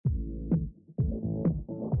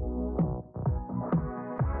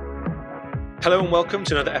Hello and welcome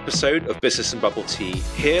to another episode of Business and Bubble Tea.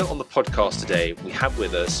 Here on the podcast today, we have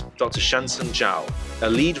with us Dr. Shancen Zhao, a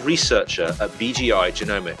lead researcher at BGI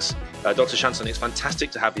Genomics. Dr. Shancen, it's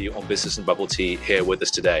fantastic to have you on Business and Bubble Tea here with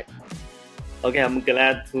us today. Okay, I'm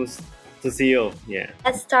glad to see you. Yeah.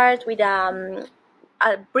 Let's start with a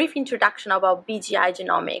brief introduction about BGI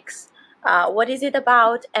Genomics. What is it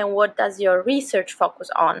about, and what does your research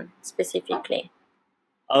focus on specifically?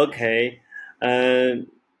 Okay.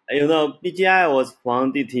 BGI was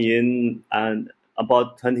founded in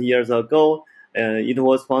about 20 years ago. It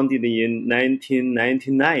was founded in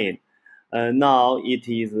 1999. Now it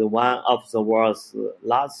is one of the world's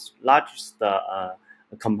largest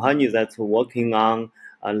companies that's working on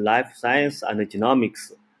life science and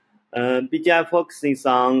genomics. BGI focuses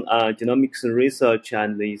on genomics research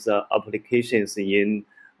and its applications in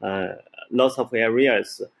lots of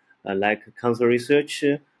areas like cancer research,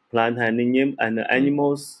 plant and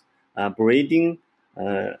animals, breeding,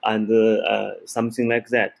 and something like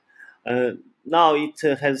that. Now it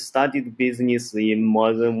has started business in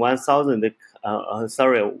more than 100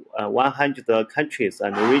 countries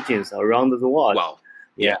and regions around the world. Wow.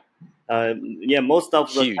 Yeah. Most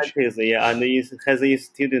of the Huge. countries, and it has a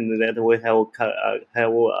student that we have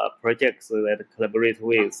projects that collaborate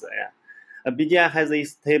with. BGI has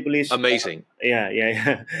established Amazing.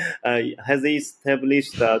 Has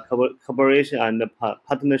established cooperation and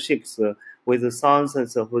partnerships with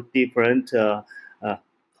thousands of different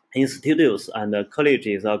institutes and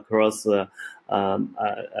colleges across the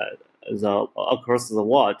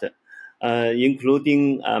world.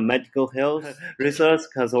 Including medical health, research,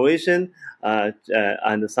 conservation,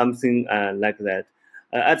 and something like that.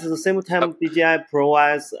 At the same time, BGI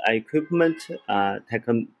provides equipment,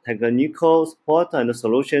 technical support, and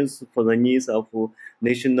solutions for the needs of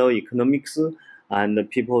national economics and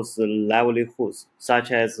people's livelihoods,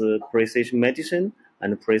 such as precision medicine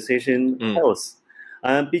and precision health.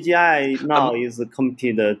 BGI now is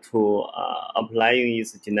committed to applying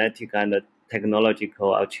its genetic and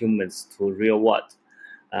technological achievements to real world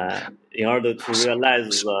in order to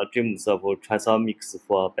realize the dreams of transformics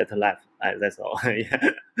for a better life. That's all.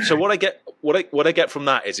 Yeah. So what I get from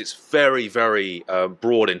that is it's very, very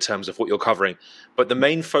broad in terms of what you're covering, but the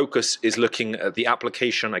main focus is looking at the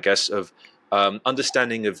application, I guess, of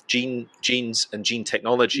understanding of genes and gene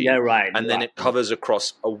technology. Yeah, right. And then it covers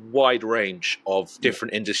across a wide range of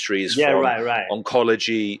different industries, from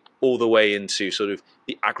oncology all the way into sort of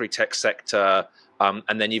the agri-tech sector,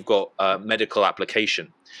 and then you've got medical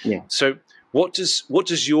application. Yeah. So what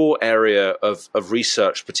does your area of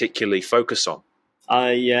research particularly focus on?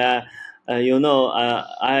 I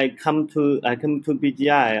come to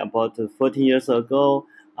BGI about 14 years ago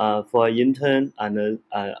for an intern, and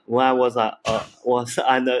when I was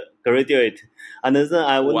undergraduate, and then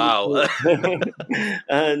I went to,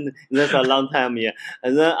 and that's a long time, yeah.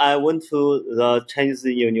 And then I went to the Chinese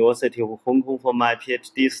University of Hong Kong for my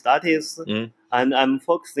PhD studies, and I'm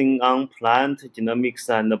focusing on plant genomics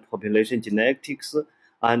and population genetics,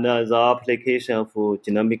 and the application of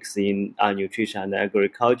genomics in nutrition and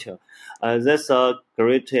agriculture. That's a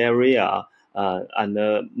great area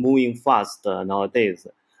and moving fast nowadays.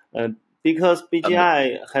 Because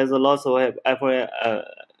BGI has a lot of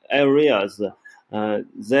areas,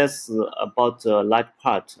 that's about a large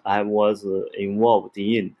part I was involved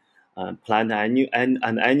in, plant and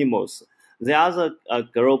animals. The other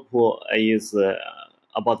group is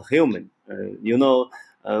about human.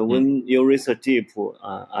 When you research deep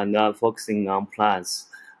and are focusing on plants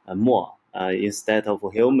more instead of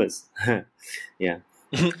humans. Yeah.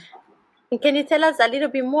 Can you tell us a little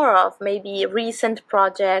bit more of maybe recent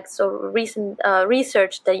projects or recent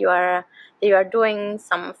research that you are doing,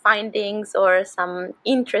 some findings or some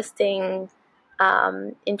interesting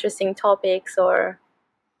topics or?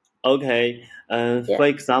 Okay. For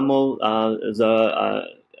example, the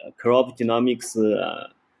crop genomics.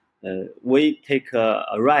 We take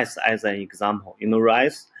rice as an example.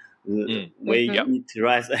 Rice. We eat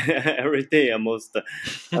rice every day almost,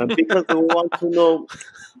 because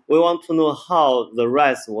we want to know how the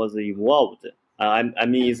rice was evolved. I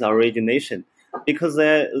mean its origination, because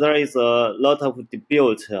there is a lot of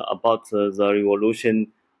debate about the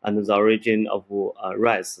evolution and the origin of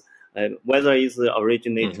rice, whether it's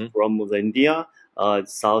originated from the India,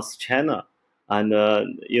 South China, and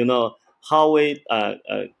how we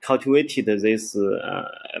cultivated this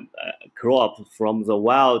crop from the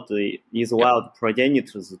wild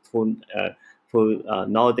progenitors to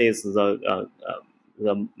nowadays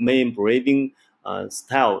the main breeding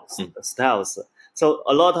styles. So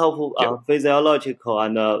a lot of physiological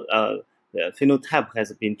and phenotype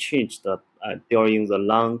has been changed during the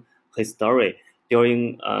long history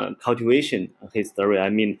during cultivation history. I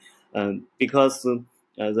mean, because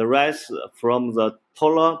the rice from the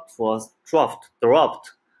taller was dropped,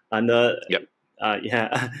 and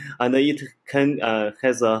yeah, and it can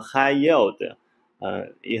has a high yield.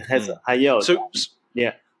 It has a high yield. So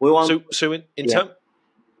yeah, we want. So in terms.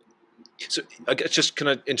 So I guess just can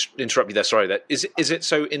I interrupt you there? Sorry. That is it.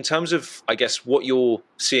 So in terms of, I guess, what you're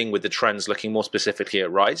seeing with the trends, looking more specifically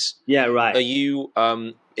at rice. Yeah, right. Are you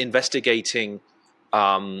investigating,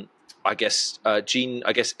 I guess,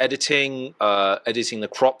 editing the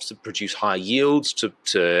crops to produce higher yields, to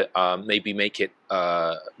maybe make it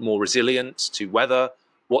more resilient to weather?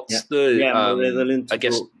 What's more resilient I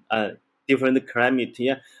guess to different climate.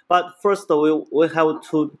 Yeah, but first we have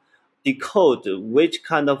to decode which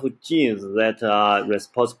kind of genes that are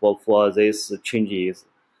responsible for these changes.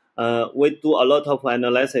 We do a lot of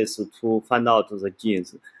analysis to find out the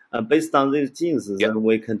genes. Based on these genes, then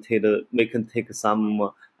we can take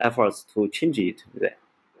some efforts to change it.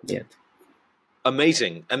 Yeah.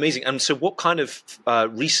 Amazing. And so what kind of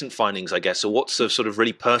recent findings, I guess, or what's the sort of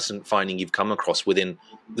really pertinent finding you've come across within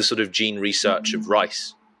the sort of gene research of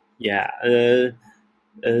rice? Yeah.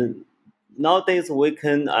 Nowadays we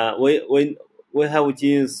can we have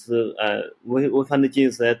genes. We find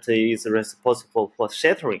genes that is responsible for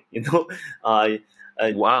shattering.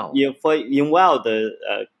 Wow. In wild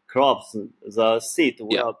crops, the seed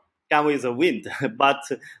will come with the wind, but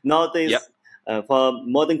nowadays for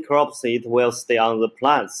modern crops, it will stay on the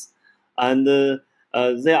plants. And the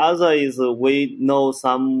other is we know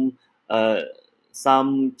some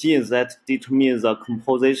genes that determine the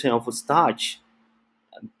composition of starch.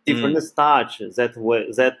 Different starch that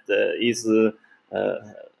is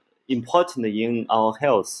important in our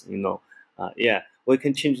health. We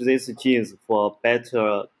can change these genes for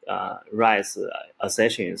better rice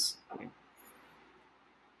accessions.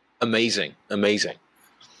 Amazing.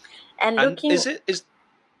 And looking,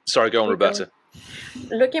 sorry, go on, Roberta.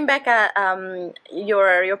 Looking back at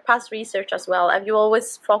your past research as well, have you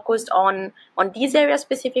always focused on these areas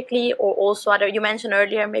specifically, or also other? You mentioned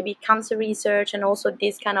earlier maybe cancer research and also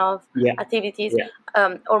these kind of activities,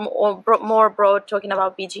 or more broad talking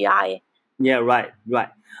about BGI. Yeah, right.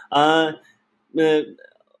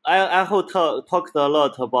 I have talked a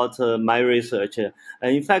lot about my research.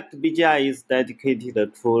 In fact, BGI is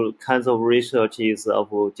dedicated to kinds of researches of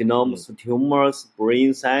genomes, tumors,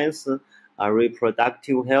 brain science,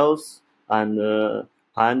 reproductive health, and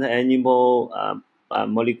plant animal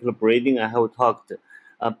molecular breeding. I have talked.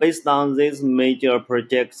 Based on these major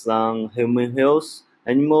projects on human health,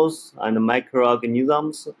 animals, and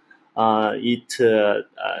microorganisms, the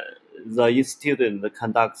institute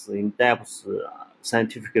conducts in-depth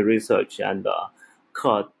scientific research and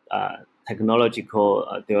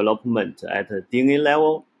technological development at DNA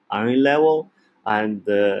level, RNA level, and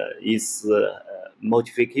its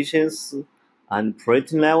modifications and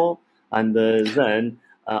protein level, and then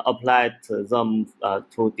applied them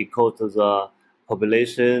to decode the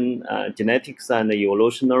population, genetics, and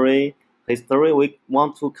evolutionary history. We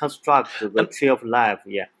want to construct the tree of life.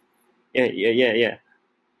 Yeah.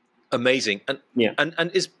 Amazing. And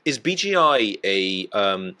is BGI a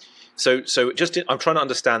so just I'm trying to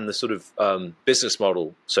understand the sort of business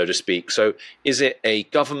model, so to speak. So is it a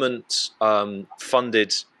government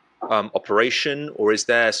funded operation, or is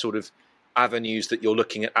there sort of avenues that you're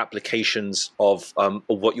looking at, applications of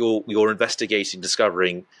what you're investigating,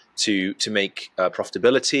 discovering to make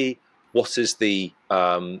profitability? What is the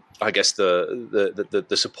I guess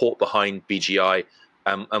the support behind BGI?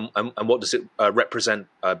 And what does it represent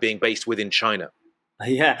being based within China?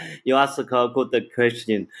 Yeah, you ask a good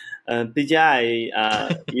question. BGI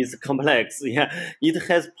is complex. Yeah, it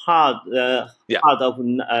has part of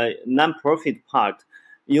non-profit part.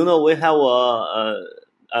 We have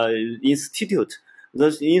a institute.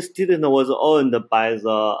 This institute was owned by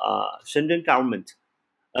the Shenzhen government,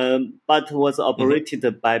 but was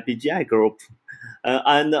operated by BGI Group.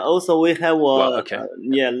 And also we have a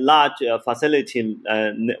large facility.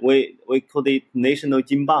 We call it National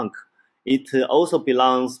Gene Bank. It also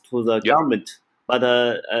belongs to the government, but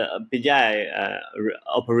BGI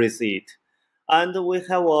operates it. And we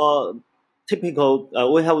have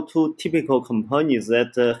we have two typical companies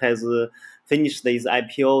that has finished its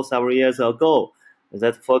IPO several years ago,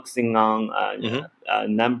 that focusing on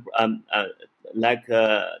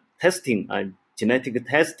testing, genetic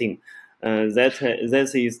testing.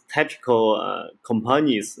 That is typical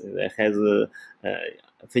companies that has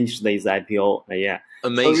finished its IPO.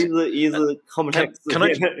 Amazing. So it is complex. Can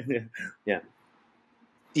I? Yeah.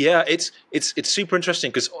 Yeah, it's super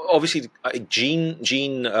interesting because obviously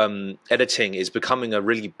gene editing is becoming a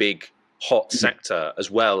really big hot sector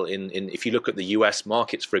as well. In if you look at the US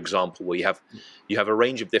markets, for example, where you have a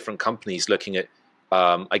range of different companies looking at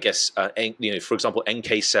I guess for example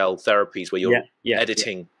NK cell therapies where you're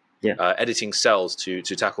editing editing cells to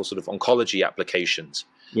tackle sort of oncology applications.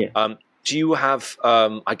 Do you have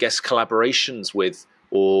I guess collaborations with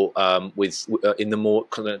or in the more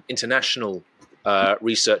kind of international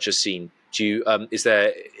researcher scene? Do you is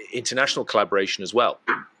there international collaboration as well?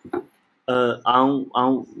 On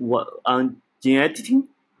gene editing?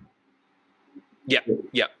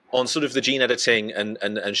 Yeah, on sort of the gene editing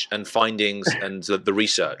and findings and the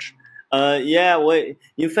research.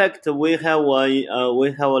 In fact we have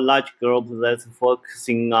a large group that's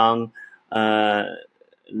focusing on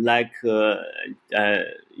like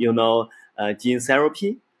gene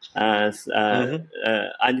therapy,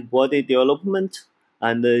 antibody development,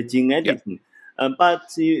 and gene editing. But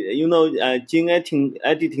gene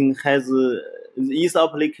editing has its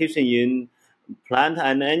application in plant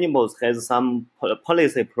and animals has some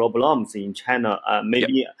policy problems in China.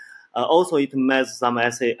 Maybe also it has some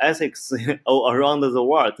ethics around the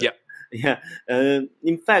world.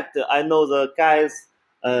 In fact, I know the guys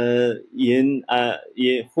in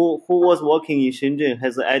who was working in Shenzhen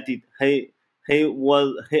has edited he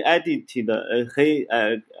edited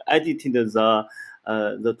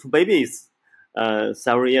the two babies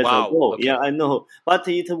several years ago. Okay. I know, but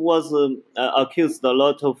it was accused a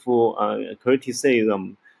lot of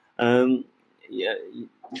criticism.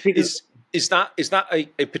 Is that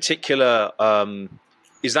a particular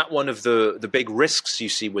is that one of the big risks you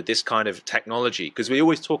see with this kind of technology? Because we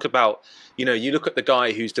always talk about, you look at the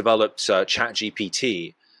guy who's developed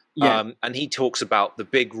ChatGPT, and he talks about the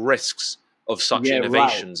big risks of such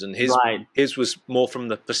innovations, and his was more from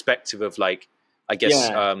the perspective of like, I guess,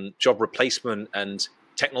 job replacement and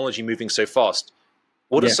technology moving so fast.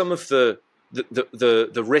 What are some of the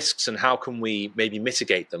risks, and how can we maybe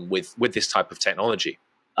mitigate them with this type of technology?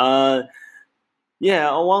 I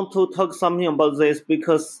want to talk something about this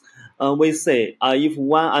because we say if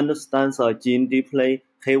one understands a gene deeply,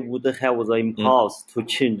 he would have the impulse to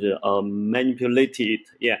change or manipulate it.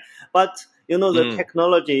 But the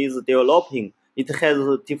technology is developing. It has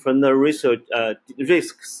different research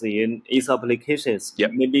risks in its applications.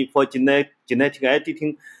 Maybe for genetic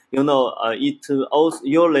editing, it also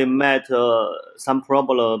usually met some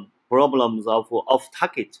problems of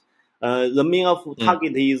target. The mean of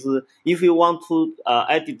target is if you want to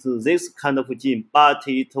edit this kind of gene, but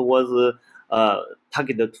it was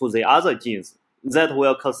targeted to the other genes, that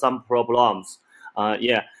will cause some problems.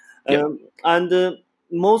 And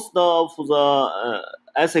most of the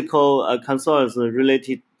ethical concerns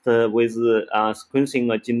related with sequencing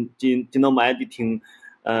genome editing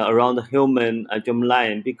around human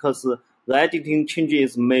germline, because the editing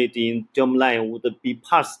changes made in germline would be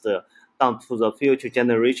passed down to the future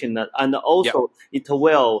generation, and also it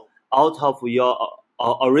will out of your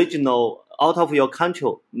original, out of your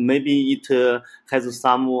control. Maybe it has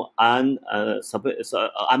some unpurposed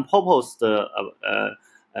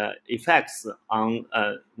effects on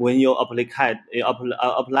when you applied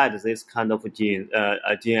this kind of gene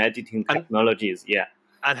editing technologies.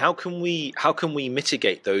 And how can we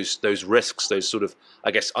mitigate those risks, those sort of,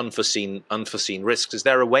 I guess, unforeseen risks? Is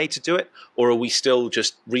there a way to do it, or are we still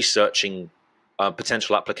just researching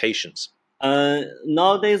potential applications?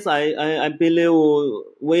 Nowadays, I believe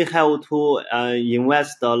we have to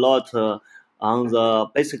invest a lot on the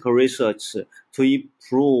basic research to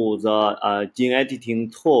improve the gene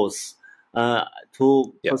editing tools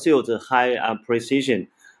to pursue the high precision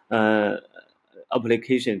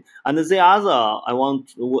application. And the other I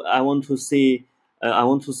want to say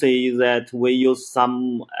that we use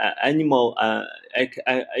some animal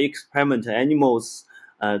experiment animals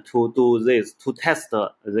to do this, to test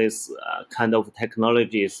this kind of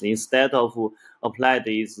technologies instead of apply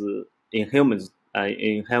these in humans,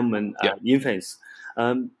 in human infants,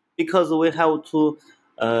 because we have to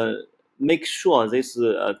make sure this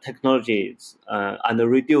technologies and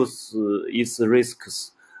reduce its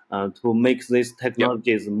risks to make these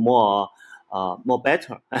technologies more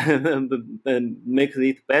better, make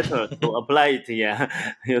it better to apply it.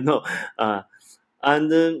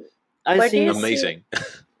 And I think amazing.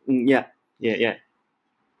 You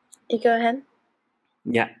go ahead.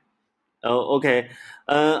 Okay.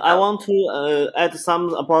 I want to add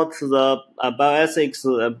some about the bioethics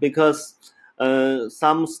because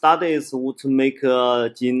some studies would make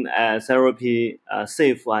gene therapy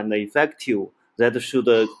safe and effective. That should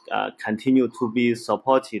continue to be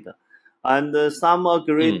supported. And some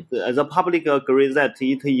agreed, the public agreed that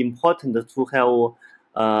it is important to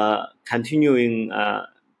have continuing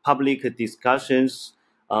public discussions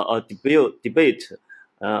or debate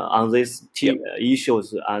on these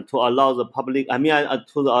issues to allow the public.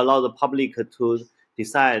 To allow the public to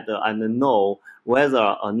decide and know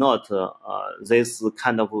whether or not this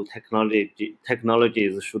kind of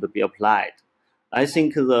technologies should be applied. I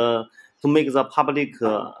think to make the public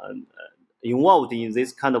involved in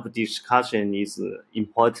this kind of discussion is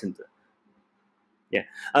important. Yeah,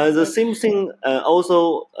 the same thing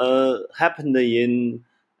also happened in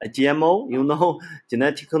GMO,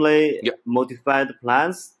 genetically modified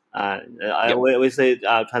plants. We say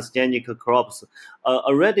transgenic crops.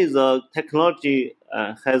 Already the technology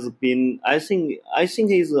has been, I think,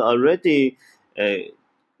 is already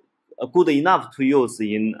good enough to use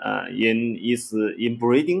in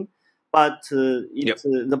breeding, but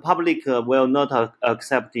the public will not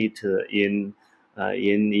accept it in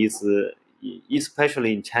its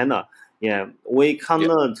especially in China. Yeah, we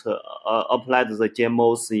cannot apply the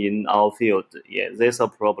GMOs in our field. Yeah, there's a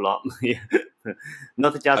problem. Yeah.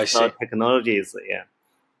 Not just technologies. Yeah,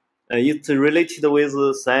 it's related with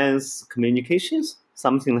science communications,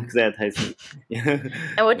 something like that, I think. Yeah.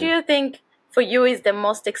 And what do you think for you is the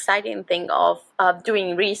most exciting thing of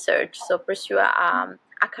doing research? So pursue a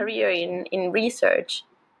career in research.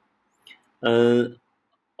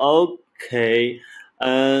 Okay.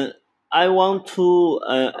 I want to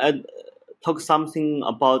talk something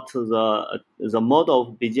about the model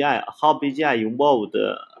of BGI, how BGI evolved,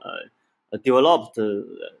 developed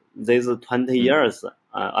these 20 years.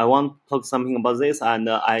 I want to talk something about this, and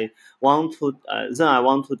I want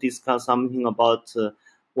to discuss something about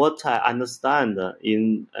what I understand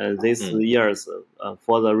in these years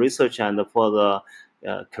for the research and for the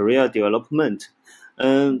career development.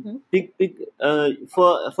 For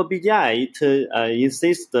BGI, it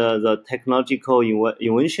insists the technological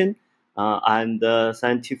invention and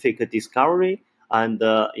scientific discovery and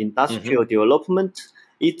industrial development.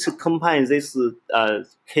 It combines this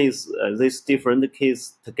this different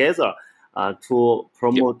case together to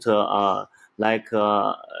promote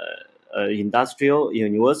industrial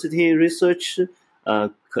university research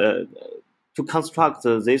to construct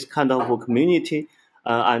this kind of community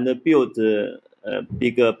and build a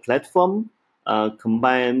bigger platform,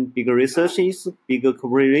 combine bigger researches, bigger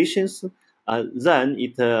corporations. Then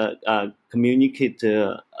it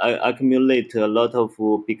accumulate a lot of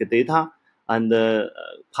big data and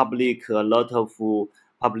public a lot of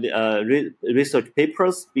public research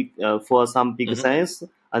papers for some big science,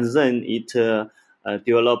 and then it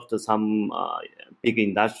developed some big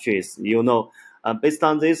industries. Based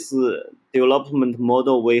on this development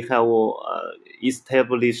model, we have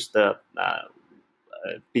established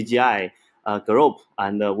BGI group,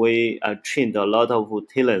 and we trained a lot of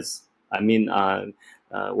talents.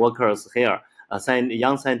 Workers here,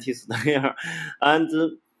 young scientists here,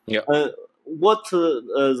 and what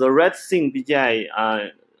the right thing BGI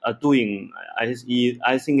are doing,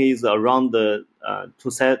 I think is around to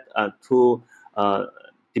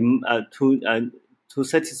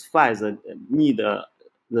satisfy the need,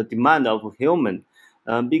 the demand of human.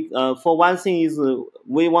 For one thing is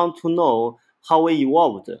we want to know how we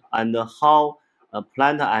evolved and how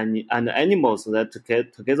plant and animals that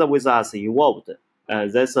get together with us evolved.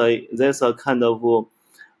 That's a kind of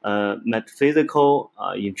metaphysical,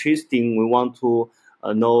 interesting. We want to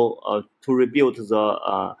know to rebuild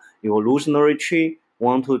the evolutionary tree.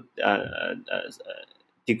 Want to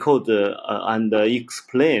decode and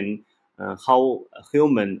explain how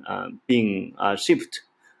human being shaped.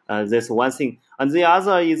 That's one thing, and the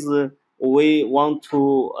other is we want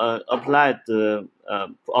to apply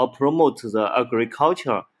or promote the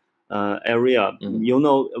agriculture area. In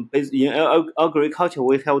agriculture,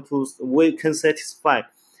 we can satisfy.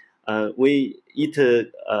 We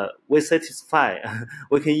satisfy.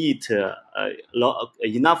 We can eat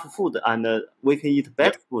enough food, and we can eat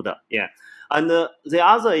bad food. Yeah, and the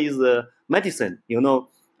other is medicine.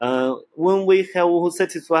 When we have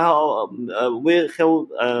satisfied, we have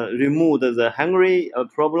removed the hungry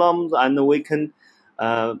problems, and we can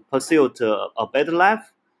pursue a better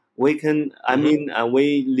life. We can,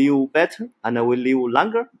 we live better and we live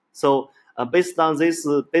longer. So based on this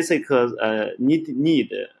basic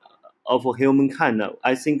need of humankind,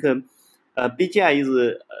 I think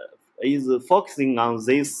BGI is focusing on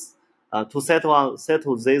this to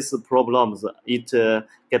settle these problems. It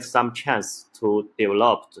gets some chance to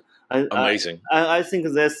develop. Amazing. I think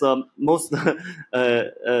that's the most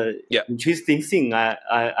interesting thing.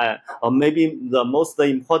 Or maybe the most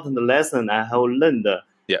important lesson I have learned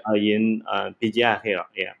in BGI here.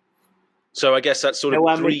 Yeah. So I guess that's sort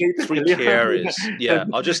of three key areas. Yeah,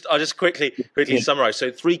 I'll just quickly summarize.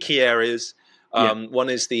 So 3 key areas. One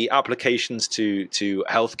is the applications to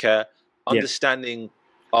healthcare, understanding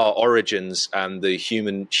our origins and the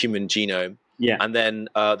human genome. And then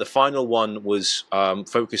the final one was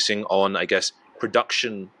focusing on, I guess,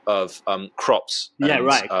 production of crops and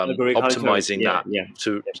optimizing that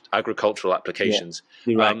to agricultural applications.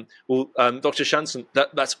 Dr. Shancen,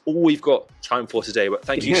 that's all we've got time for today. But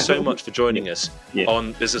thank you so much for joining us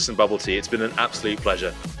on Business and Bubble Tea. It's been an absolute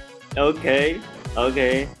pleasure. Okay,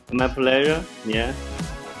 my pleasure. Yeah.